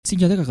Xin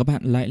chào tất cả các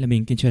bạn, lại là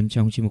mình Kiên Trần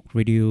trong chuyên mục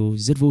radio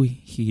rất vui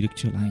khi được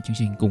trở lại chương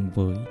trình cùng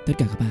với tất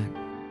cả các bạn.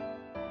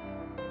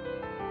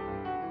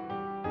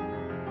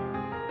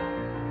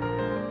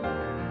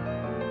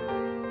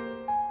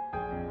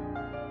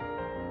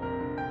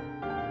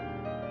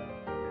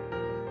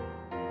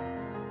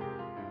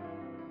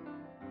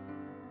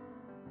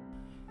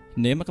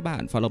 Nếu mà các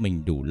bạn follow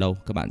mình đủ lâu,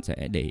 các bạn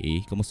sẽ để ý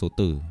có một số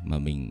từ mà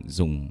mình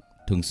dùng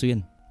thường xuyên.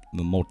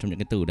 Một trong những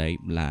cái từ đấy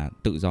là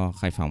tự do,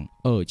 khai phóng.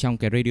 Ở trong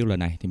cái radio lần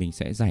này thì mình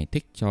sẽ giải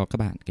thích cho các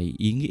bạn cái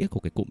ý nghĩa của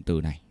cái cụm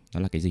từ này. Đó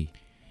là cái gì?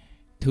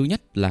 Thứ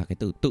nhất là cái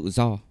từ tự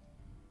do.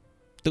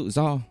 Tự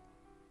do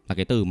là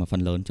cái từ mà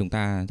phần lớn chúng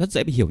ta rất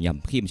dễ bị hiểu nhầm.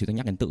 Khi mà chúng ta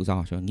nhắc đến tự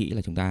do, chúng ta nghĩ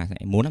là chúng ta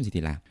sẽ muốn làm gì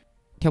thì làm.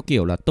 Theo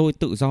kiểu là tôi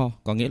tự do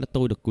có nghĩa là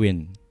tôi được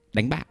quyền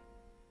đánh bạc.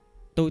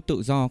 Tôi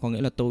tự do có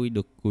nghĩa là tôi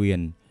được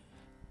quyền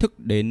thức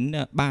đến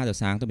 3 giờ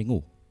sáng tôi mới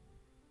ngủ.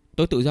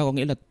 Tôi tự do có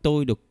nghĩa là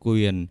tôi được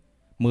quyền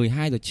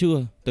 12 giờ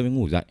trưa tôi mới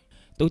ngủ dậy.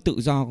 Tôi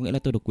tự do có nghĩa là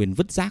tôi được quyền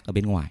vứt rác ở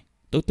bên ngoài.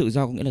 Tôi tự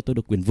do có nghĩa là tôi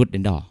được quyền vượt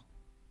đèn đỏ.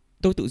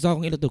 Tôi tự do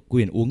có nghĩa là tôi được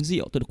quyền uống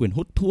rượu, tôi được quyền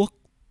hút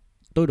thuốc.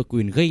 Tôi được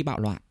quyền gây bạo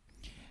loạn.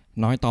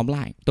 Nói tóm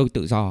lại, tôi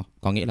tự do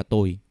có nghĩa là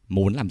tôi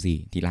muốn làm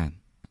gì thì làm.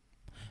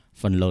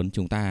 Phần lớn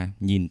chúng ta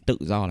nhìn tự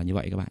do là như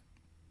vậy các bạn.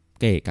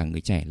 Kể cả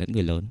người trẻ lẫn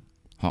người lớn,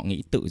 họ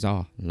nghĩ tự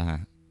do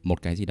là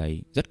một cái gì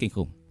đấy rất kinh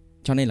khủng.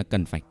 Cho nên là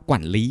cần phải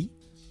quản lý.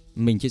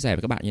 Mình chia sẻ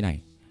với các bạn như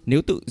này.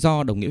 Nếu tự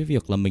do đồng nghĩa với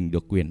việc là mình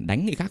được quyền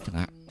đánh người khác chẳng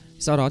hạn,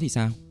 sau đó thì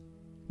sao?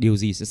 Điều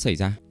gì sẽ xảy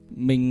ra?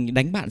 Mình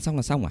đánh bạn xong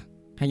là xong à?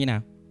 Hay như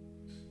nào?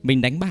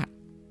 Mình đánh bạn,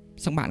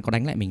 xong bạn có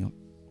đánh lại mình không?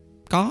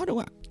 Có đúng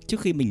không ạ?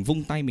 Trước khi mình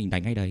vung tay mình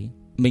đánh ai đấy,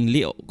 mình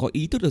liệu có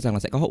ý thức được rằng là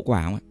sẽ có hậu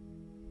quả không ạ?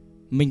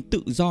 Mình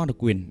tự do được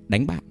quyền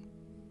đánh bạn,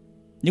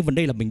 nhưng vấn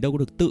đề là mình đâu có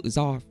được tự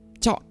do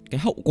chọn cái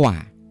hậu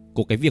quả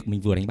của cái việc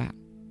mình vừa đánh bạn.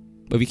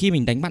 Bởi vì khi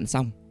mình đánh bạn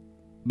xong,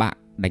 bạn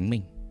đánh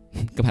mình.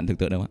 Các bạn tưởng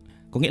tượng được không ạ?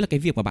 Có nghĩa là cái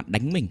việc mà bạn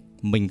đánh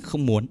mình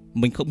không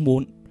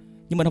muốn,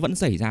 nhưng mà nó vẫn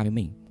xảy ra với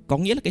mình. Có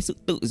nghĩa là cái sự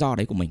tự do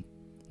đấy của mình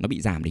nó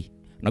bị giảm đi,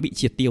 nó bị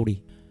triệt tiêu đi.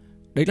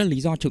 Đấy là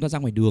lý do chúng ta ra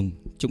ngoài đường,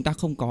 chúng ta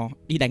không có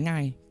đi đánh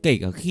ai. Kể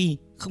cả khi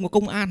không có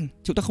công an,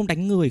 chúng ta không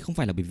đánh người không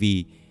phải là bởi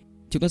vì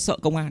chúng ta sợ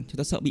công an, chúng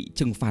ta sợ bị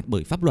trừng phạt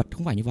bởi pháp luật,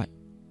 không phải như vậy.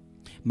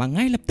 Mà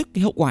ngay lập tức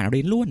cái hậu quả nó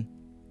đến luôn.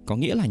 Có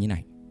nghĩa là như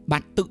này,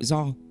 bạn tự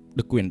do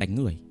được quyền đánh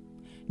người,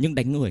 nhưng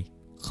đánh người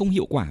không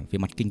hiệu quả về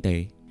mặt kinh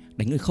tế,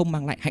 đánh người không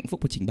mang lại hạnh phúc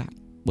cho chính bạn.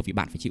 Bởi vì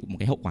bạn phải chịu một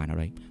cái hậu quả nào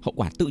đấy, hậu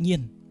quả tự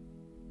nhiên,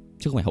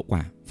 chứ không phải hậu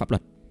quả pháp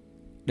luật.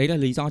 Đấy là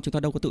lý do chúng ta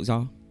đâu có tự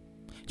do.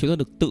 Chúng ta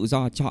được tự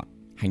do chọn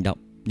hành động,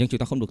 nhưng chúng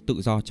ta không được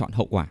tự do chọn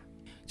hậu quả.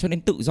 Cho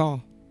nên tự do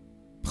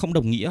không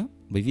đồng nghĩa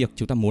với việc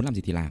chúng ta muốn làm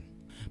gì thì làm.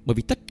 Bởi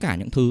vì tất cả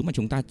những thứ mà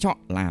chúng ta chọn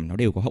làm nó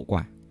đều có hậu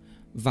quả.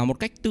 Và một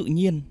cách tự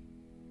nhiên,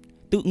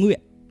 tự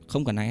nguyện,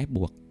 không cần ai ép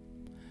buộc.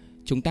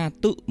 Chúng ta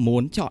tự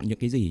muốn chọn những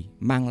cái gì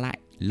mang lại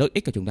lợi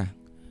ích cho chúng ta.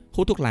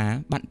 Hút thuốc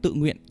lá, bạn tự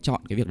nguyện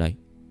chọn cái việc đấy.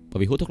 Bởi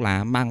vì hút thuốc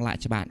lá mang lại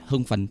cho bạn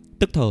hưng phấn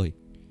tức thời.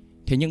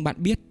 Thế nhưng bạn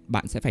biết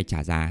bạn sẽ phải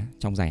trả giá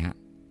trong dài hạn.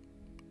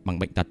 Bằng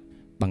bệnh tật,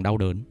 bằng đau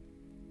đớn,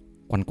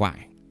 quằn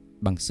quại,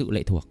 bằng sự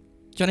lệ thuộc.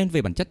 Cho nên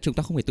về bản chất chúng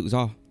ta không phải tự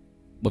do.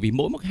 Bởi vì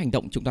mỗi một hành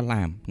động chúng ta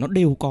làm nó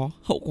đều có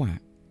hậu quả.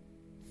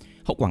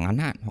 Hậu quả ngắn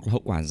hạn hoặc là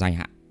hậu quả dài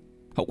hạn.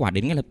 Hậu quả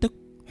đến ngay lập tức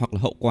hoặc là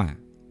hậu quả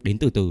đến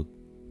từ từ.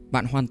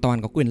 Bạn hoàn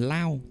toàn có quyền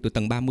lao từ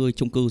tầng 30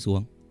 chung cư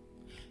xuống,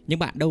 nhưng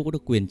bạn đâu có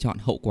được quyền chọn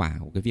hậu quả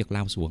của cái việc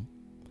lao xuống.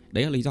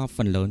 Đấy là lý do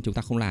phần lớn chúng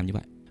ta không làm như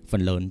vậy.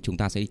 Phần lớn chúng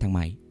ta sẽ đi thang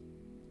máy.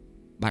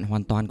 Bạn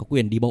hoàn toàn có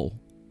quyền đi bộ,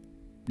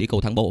 đi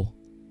cầu thang bộ,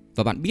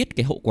 và bạn biết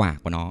cái hậu quả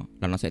của nó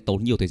là nó sẽ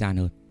tốn nhiều thời gian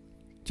hơn.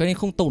 Cho nên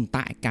không tồn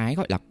tại cái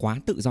gọi là quá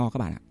tự do các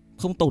bạn ạ.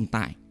 Không tồn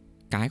tại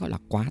cái gọi là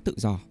quá tự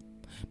do.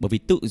 Bởi vì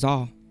tự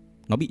do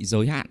nó bị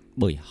giới hạn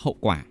bởi hậu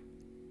quả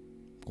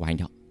của hành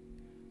động.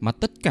 Mà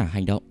tất cả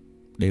hành động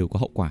đều có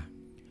hậu quả.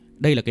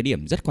 Đây là cái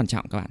điểm rất quan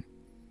trọng các bạn.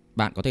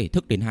 Bạn có thể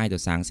thức đến 2 giờ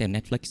sáng xem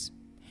Netflix,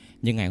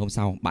 nhưng ngày hôm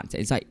sau bạn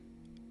sẽ dậy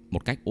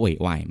một cách uể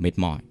oải, mệt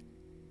mỏi,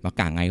 và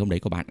cả ngày hôm đấy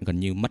của bạn gần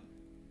như mất.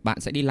 Bạn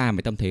sẽ đi làm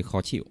với tâm thế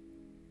khó chịu.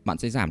 Bạn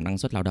sẽ giảm năng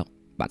suất lao động.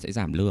 Bạn sẽ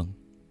giảm lương.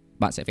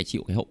 Bạn sẽ phải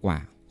chịu cái hậu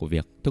quả của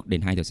việc thức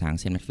đến 2 giờ sáng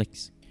xem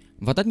Netflix.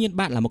 Và tất nhiên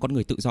bạn là một con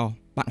người tự do.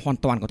 Bạn hoàn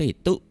toàn có thể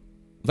tự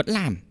vẫn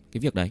làm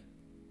cái việc đấy,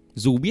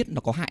 dù biết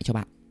nó có hại cho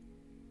bạn.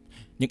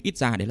 Nhưng ít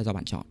ra đấy là do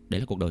bạn chọn. Đấy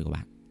là cuộc đời của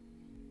bạn.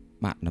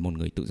 Bạn là một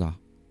người tự do.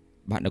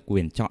 Bạn được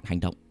quyền chọn hành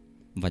động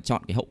và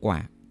chọn cái hậu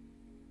quả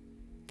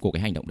của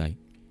cái hành động đấy.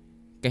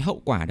 Cái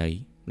hậu quả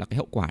đấy là cái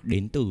hậu quả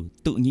đến từ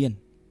tự nhiên,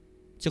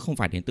 chứ không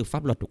phải đến từ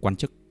pháp luật của quan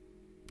chức.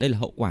 Đây là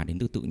hậu quả đến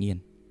từ tự nhiên.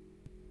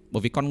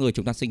 Bởi vì con người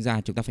chúng ta sinh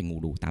ra chúng ta phải ngủ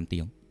đủ 8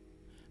 tiếng.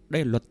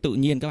 Đây là luật tự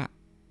nhiên các bạn.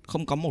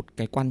 Không có một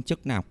cái quan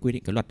chức nào quy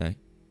định cái luật đấy.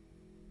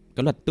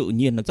 Cái luật tự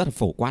nhiên nó rất là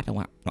phổ quát đúng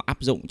không ạ? Nó áp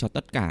dụng cho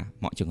tất cả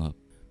mọi trường hợp.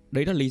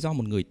 Đấy là lý do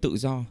một người tự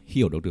do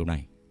hiểu được điều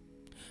này,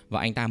 và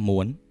anh ta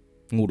muốn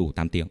ngủ đủ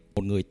 8 tiếng.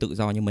 Một người tự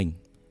do như mình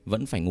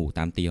vẫn phải ngủ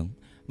 8 tiếng,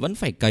 vẫn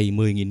phải cày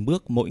 10.000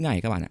 bước mỗi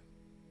ngày các bạn ạ.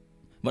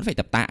 Vẫn phải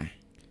tập tạ.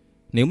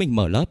 Nếu mình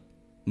mở lớp,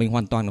 mình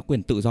hoàn toàn có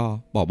quyền tự do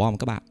bỏ bom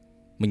các bạn.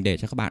 Mình để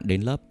cho các bạn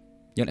đến lớp,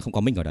 nhưng lại không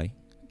có mình ở đấy.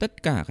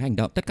 Tất cả các hành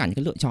động, tất cả những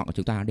cái lựa chọn của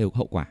chúng ta đều có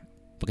hậu quả.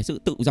 Và cái sự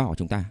tự do của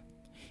chúng ta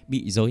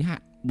bị giới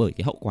hạn bởi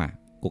cái hậu quả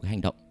của cái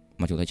hành động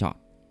mà chúng ta chọn.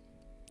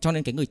 Cho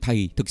nên cái người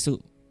thầy thực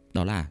sự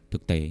đó là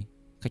thực tế,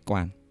 khách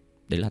quan.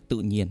 Đấy là tự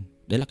nhiên,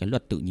 đấy là cái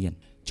luật tự nhiên.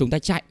 Chúng ta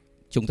chạy,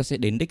 chúng ta sẽ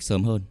đến đích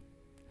sớm hơn.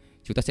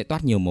 Chúng ta sẽ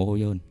toát nhiều mồ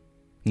hôi hơn.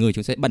 Người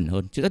chúng ta sẽ bẩn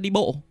hơn. Chúng ta đi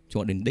bộ,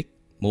 chúng ta đến đích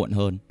muộn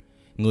hơn.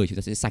 Người chúng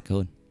ta sẽ sạch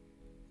hơn.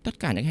 Tất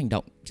cả những hành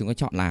động chúng ta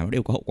chọn làm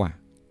đều có hậu quả.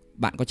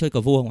 Bạn có chơi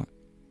cờ vua không ạ?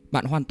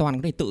 Bạn hoàn toàn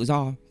có thể tự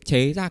do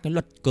chế ra cái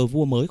luật cờ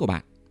vua mới của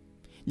bạn,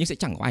 nhưng sẽ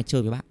chẳng có ai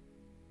chơi với bạn.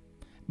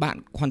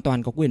 Bạn hoàn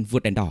toàn có quyền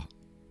vượt đèn đỏ,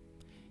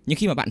 nhưng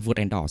khi mà bạn vượt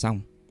đèn đỏ xong,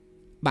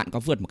 bạn có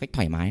vượt một cách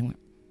thoải mái không ạ?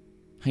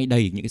 Hay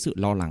đầy những cái sự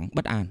lo lắng,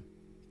 bất an?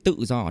 Tự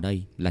do ở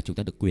đây là chúng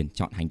ta được quyền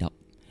chọn hành động,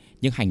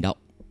 nhưng hành động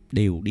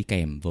đều đi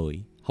kèm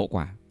với hậu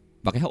quả.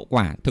 Và cái hậu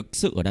quả thực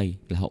sự ở đây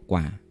là hậu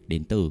quả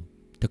đến từ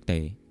thực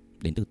tế,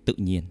 đến từ tự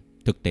nhiên,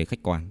 thực tế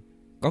khách quan.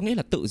 Có nghĩa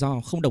là tự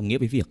do không đồng nghĩa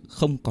với việc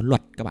không có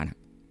luật các bạn ạ.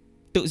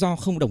 Tự do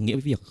không đồng nghĩa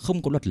với việc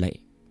không có luật lệ.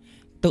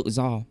 Tự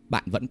do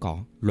bạn vẫn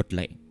có luật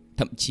lệ,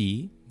 thậm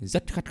chí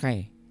rất khắt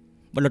khe.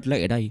 Và luật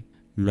lệ ở đây,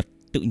 luật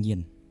tự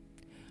nhiên,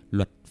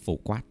 luật phổ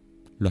quát,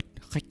 luật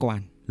khách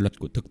quan, luật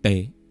của thực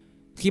tế.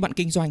 Khi bạn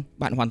kinh doanh,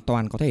 bạn hoàn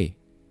toàn có thể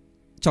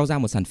cho ra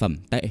một sản phẩm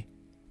tệ,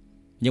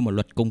 nhưng mà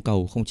luật cung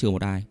cầu không chừa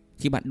một ai.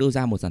 Khi bạn đưa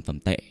ra một sản phẩm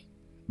tệ,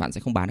 bạn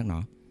sẽ không bán được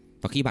nó.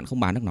 Và khi bạn không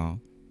bán được nó,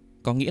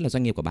 có nghĩa là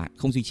doanh nghiệp của bạn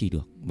không duy trì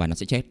được và nó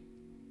sẽ chết.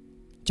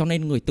 Cho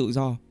nên người tự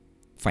do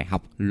phải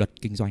học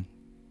luật kinh doanh.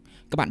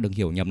 Các bạn đừng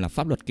hiểu nhầm là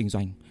pháp luật kinh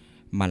doanh,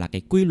 mà là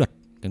cái quy luật,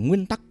 cái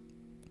nguyên tắc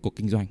của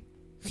kinh doanh.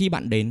 Khi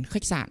bạn đến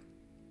khách sạn,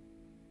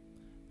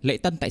 lễ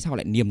tân tại sao họ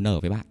lại niềm nở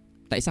với bạn?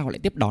 Tại sao họ lại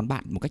tiếp đón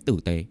bạn một cách tử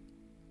tế?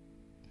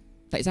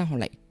 Tại sao họ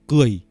lại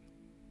cười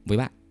với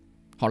bạn?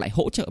 Họ lại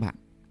hỗ trợ bạn,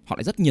 họ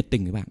lại rất nhiệt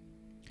tình với bạn.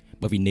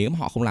 Bởi vì nếu mà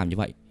họ không làm như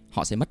vậy,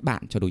 họ sẽ mất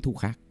bạn cho đối thủ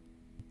khác.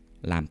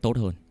 Làm tốt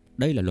hơn.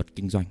 Đây là luật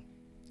kinh doanh.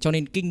 Cho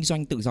nên kinh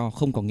doanh tự do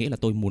không có nghĩa là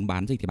tôi muốn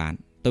bán gì thì bán,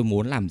 tôi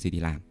muốn làm gì thì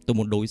làm, tôi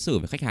muốn đối xử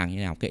với khách hàng như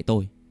thế nào kệ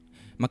tôi.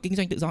 Mà kinh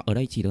doanh tự do ở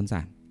đây chỉ đơn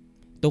giản,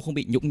 tôi không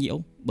bị nhũng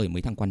nhiễu bởi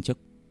mấy thằng quan chức.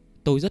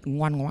 Tôi rất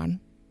ngoan ngoãn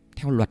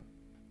theo luật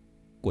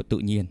của tự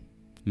nhiên,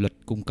 luật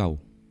cung cầu.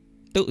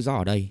 Tự do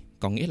ở đây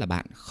có nghĩa là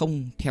bạn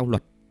không theo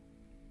luật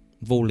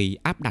vô lý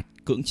áp đặt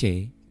cưỡng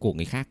chế của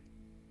người khác,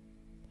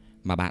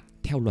 mà bạn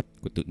theo luật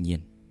của tự nhiên.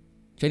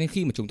 Cho nên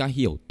khi mà chúng ta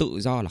hiểu tự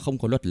do là không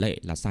có luật lệ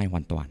là sai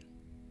hoàn toàn,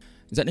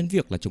 dẫn đến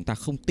việc là chúng ta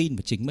không tin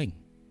vào chính mình,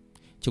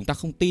 chúng ta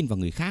không tin vào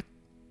người khác.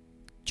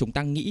 Chúng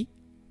ta nghĩ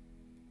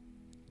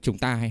chúng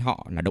ta hay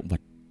họ là động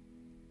vật,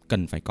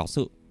 cần phải có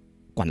sự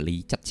quản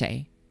lý chặt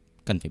chẽ,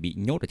 cần phải bị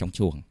nhốt ở trong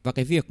chuồng. Và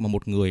cái việc mà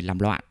một người làm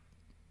loạn,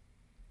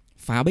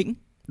 phá bĩnh,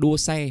 đua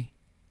xe,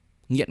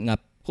 nghiện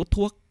ngập, hút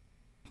thuốc,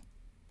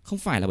 không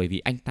phải là bởi vì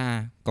anh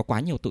ta có quá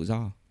nhiều tự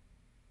do,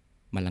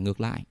 mà là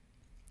ngược lại,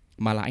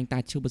 mà là anh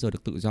ta chưa bao giờ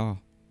được tự do.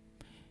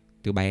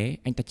 Từ bé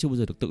anh ta chưa bao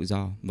giờ được tự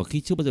do, và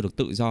khi chưa bao giờ được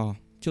tự do,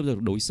 chưa bao giờ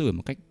được đối xử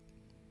một cách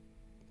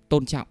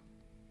tôn trọng,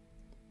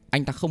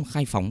 anh ta không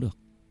khai phóng được.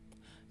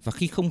 Và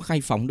khi không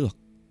khai phóng được,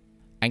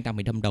 anh ta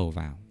mới đâm đầu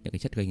vào những cái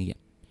chất gây nghiện.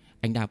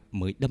 Anh ta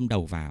mới đâm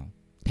đầu vào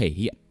thể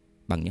hiện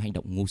bằng những hành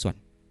động ngu xuẩn.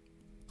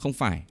 Không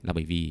phải là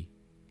bởi vì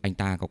anh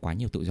ta có quá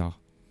nhiều tự do,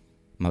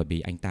 mà bởi vì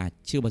anh ta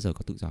chưa bao giờ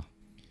có tự do.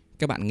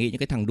 Các bạn nghĩ những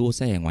cái thằng đua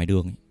xe ở ngoài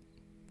đường ấy,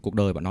 cuộc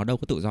đời bọn nó đâu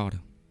có tự do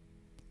đâu.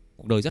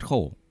 Cuộc đời rất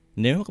khổ.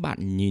 Nếu các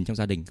bạn nhìn trong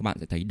gia đình, các bạn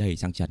sẽ thấy đầy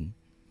sang chấn.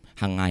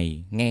 Hàng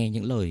ngày nghe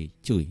những lời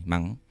chửi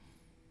mắng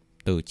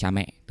từ cha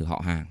mẹ, từ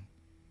họ hàng,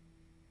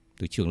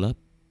 từ trường lớp.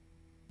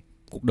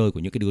 Cuộc đời của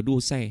những cái đứa đua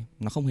xe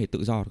nó không hề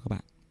tự do đâu các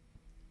bạn.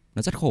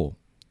 Nó rất khổ,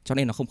 cho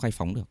nên nó không khai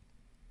phóng được.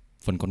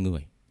 Phần con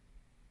người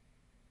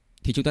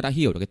thì chúng ta đã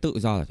hiểu được cái tự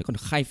do rồi. Thế còn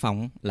khai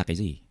phóng là cái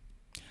gì?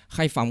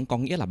 Khai phóng có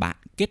nghĩa là bạn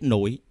kết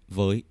nối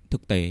với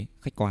thực tế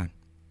khách quan,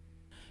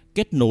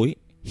 kết nối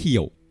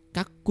hiểu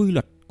các quy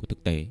luật của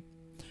thực tế,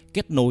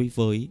 kết nối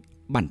với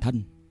bản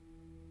thân.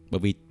 Bởi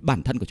vì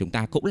bản thân của chúng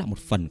ta cũng là một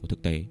phần của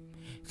thực tế.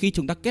 Khi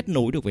chúng ta kết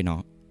nối được với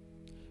nó,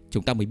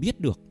 chúng ta mới biết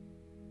được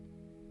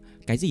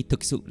cái gì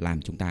thực sự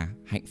làm chúng ta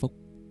hạnh phúc,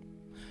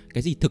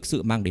 cái gì thực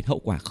sự mang đến hậu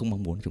quả không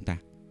mong muốn của chúng ta.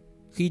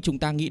 Khi chúng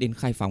ta nghĩ đến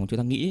khai phóng, chúng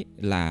ta nghĩ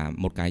là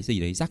một cái gì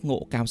đấy giác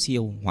ngộ cao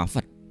siêu, hóa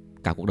Phật,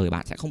 cả cuộc đời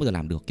bạn sẽ không bao giờ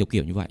làm được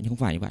kiểu như vậy. Nhưng không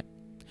phải như vậy.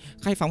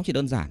 Khai phóng chỉ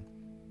đơn giản,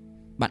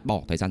 bạn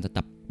bỏ thời gian ra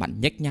tập,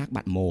 bạn nhếch nhác,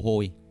 bạn mồ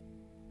hôi,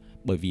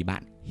 bởi vì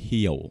bạn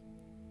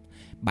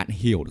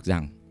hiểu được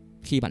rằng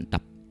khi bạn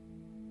tập,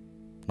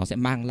 nó sẽ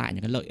mang lại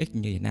những cái lợi ích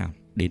như thế nào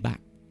đến bạn.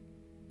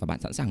 Và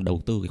bạn sẵn sàng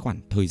đầu tư cái khoản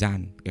thời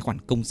gian, cái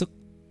khoản công sức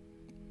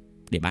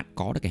để bạn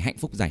có được cái hạnh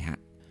phúc dài hạn.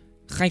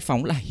 Khai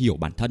phóng là hiểu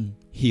bản thân,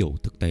 hiểu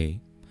thực tế.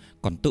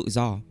 Còn tự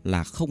do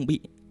là không bị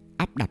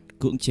áp đặt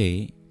cưỡng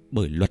chế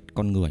bởi luật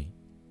con người,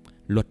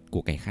 luật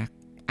của kẻ khác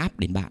áp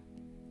đến bạn.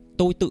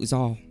 Tôi tự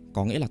do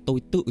có nghĩa là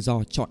tôi tự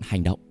do chọn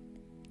hành động.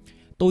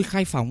 Tôi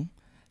khai phóng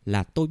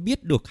là tôi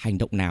biết được hành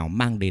động nào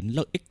mang đến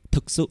lợi ích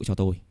thực sự cho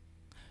tôi.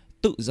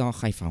 Tự do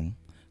khai phóng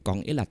có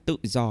nghĩa là tự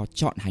do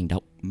chọn hành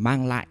động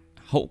mang lại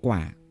hậu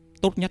quả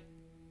tốt nhất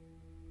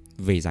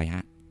về dài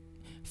hạn.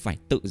 Phải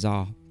tự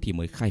do thì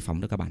mới khai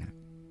phóng được các bạn ạ.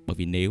 Bởi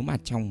vì nếu mà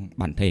trong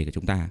bản thể của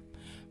chúng ta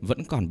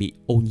vẫn còn bị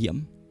ô nhiễm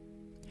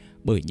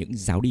bởi những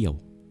giáo điều,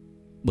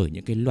 bởi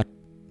những cái luật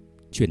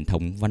truyền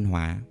thống văn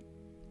hóa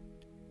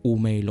u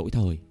mê lỗi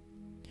thời,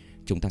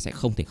 chúng ta sẽ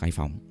không thể khai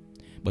phóng.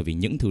 Bởi vì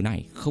những thứ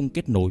này không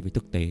kết nối với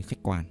thực tế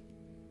khách quan.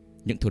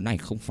 Những thứ này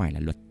không phải là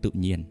luật tự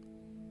nhiên,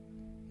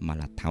 mà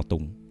là thao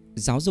túng.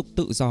 Giáo dục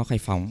tự do khai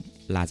phóng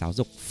là giáo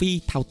dục phi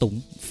thao túng,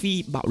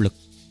 phi bạo lực,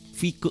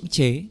 phi cưỡng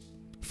chế,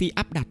 phi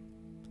áp đặt,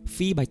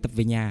 phi bài tập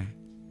về nhà,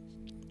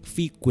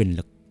 phi quyền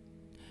lực,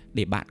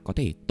 để bạn có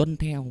thể tuân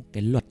theo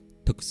cái luật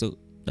thực sự,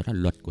 đó là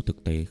luật của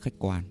thực tế khách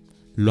quan,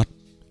 luật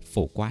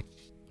phổ quát,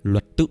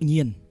 luật tự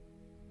nhiên.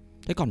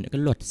 Thế còn những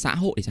cái luật xã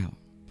hội thì sao?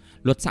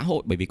 Luật xã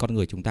hội, bởi vì con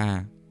người chúng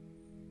ta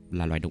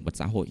là loài động vật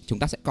xã hội, chúng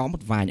ta sẽ có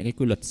một vài những cái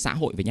quy luật xã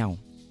hội với nhau.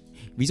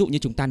 Ví dụ như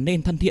chúng ta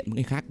nên thân thiện với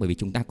người khác bởi vì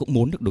chúng ta cũng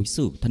muốn được đối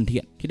xử thân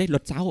thiện. Thì đây là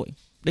luật xã hội,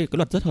 đây là cái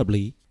luật rất hợp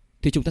lý.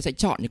 Thì chúng ta sẽ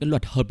chọn những cái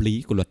luật hợp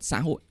lý của luật xã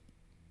hội.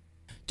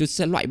 Chúng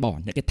sẽ loại bỏ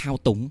những cái thao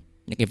túng,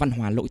 những cái văn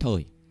hóa lỗi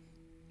thời,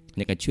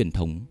 những cái truyền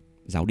thống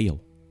giáo điều.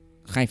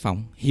 Khai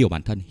phóng, hiểu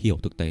bản thân, hiểu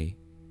thực tế.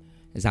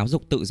 Giáo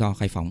dục tự do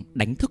khai phóng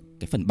đánh thức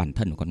cái phần bản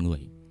thân của con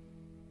người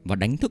và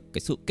đánh thức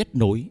cái sự kết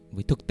nối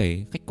với thực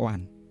tế khách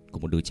quan của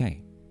một đứa trẻ.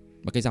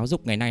 Và cái giáo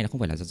dục ngày nay nó không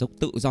phải là giáo dục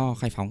tự do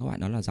khai phóng các bạn,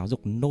 nó là giáo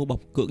dục nô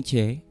bộc cưỡng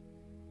chế.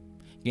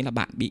 Nghĩa là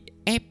bạn bị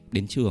ép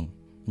đến trường,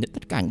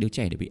 tất cả những đứa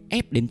trẻ đều bị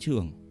ép đến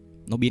trường.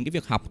 Nó biến cái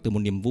việc học từ một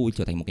niềm vui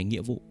trở thành một cái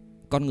nghĩa vụ.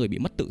 Con người bị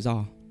mất tự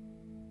do,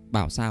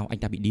 bảo sao anh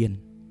ta bị điên.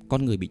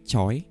 Con người bị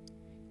trói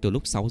từ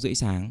lúc 6 rưỡi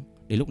sáng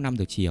đến lúc 5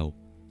 giờ chiều,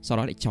 sau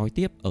đó lại trói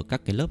tiếp ở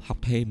các cái lớp học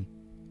thêm.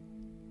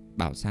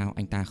 Bảo sao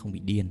anh ta không bị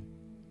điên,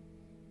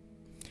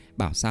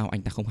 bảo sao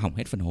anh ta không hỏng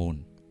hết phần hồn,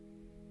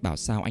 bảo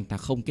sao anh ta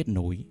không kết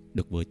nối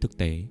được với thực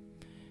tế.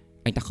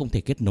 Anh ta không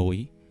thể kết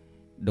nối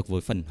được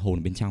với phần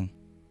hồn bên trong,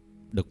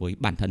 được với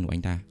bản thân của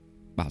anh ta.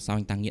 Bảo sao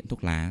anh ta nghiện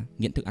thuốc lá,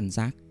 nghiện thức ăn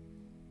rác.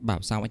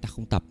 Bảo sao anh ta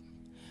không tập.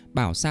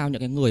 Bảo sao những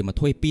cái người mà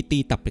thuê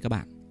PT tập với các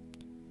bạn,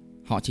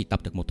 họ chỉ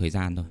tập được một thời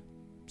gian thôi,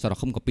 sau đó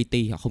không có PT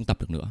họ không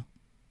tập được nữa.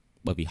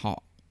 Bởi vì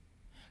họ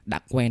đã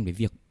quen với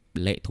việc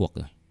lệ thuộc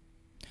rồi.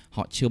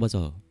 Họ chưa bao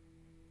giờ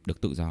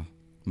được tự do.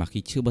 Mà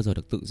khi chưa bao giờ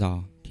được tự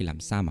do thì làm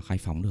sao mà khai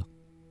phóng được.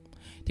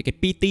 Thì cái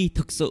PT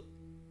thực sự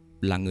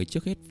là người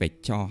trước hết phải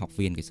cho học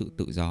viên cái sự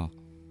tự do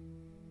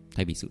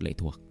thay vì sự lệ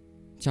thuộc.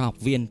 Cho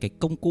học viên cái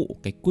công cụ,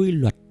 cái quy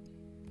luật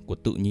của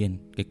tự nhiên,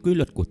 cái quy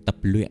luật của tập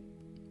luyện,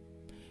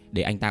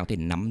 để anh ta có thể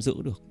nắm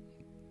giữ được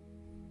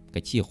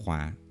cái chìa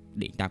khóa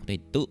để anh ta có thể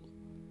tự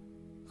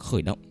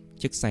khởi động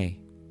chiếc xe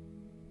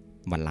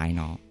và lái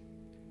nó,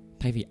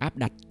 thay vì áp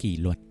đặt kỷ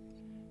luật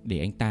để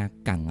anh ta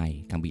càng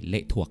ngày càng bị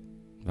lệ thuộc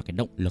vào cái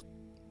động lực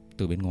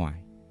từ bên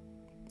ngoài.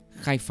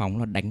 Khai phóng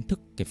là đánh thức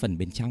cái phần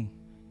bên trong.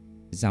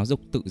 Giáo dục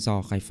tự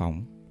do khai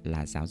phóng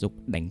là giáo dục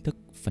đánh thức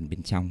phần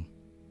bên trong,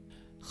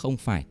 không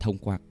phải thông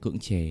qua cưỡng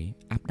chế,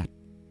 áp đặt,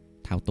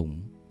 thao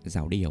túng,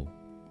 giáo điều,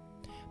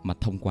 mà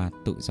thông qua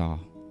tự do,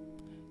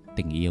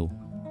 tình yêu,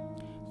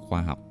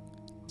 khoa học,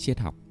 triết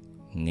học,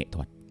 nghệ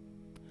thuật,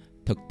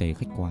 thực tế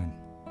khách quan,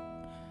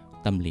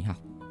 tâm lý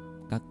học,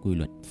 các quy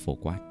luật phổ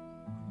quát.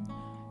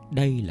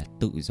 Đây là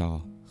tự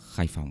do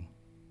khai phóng.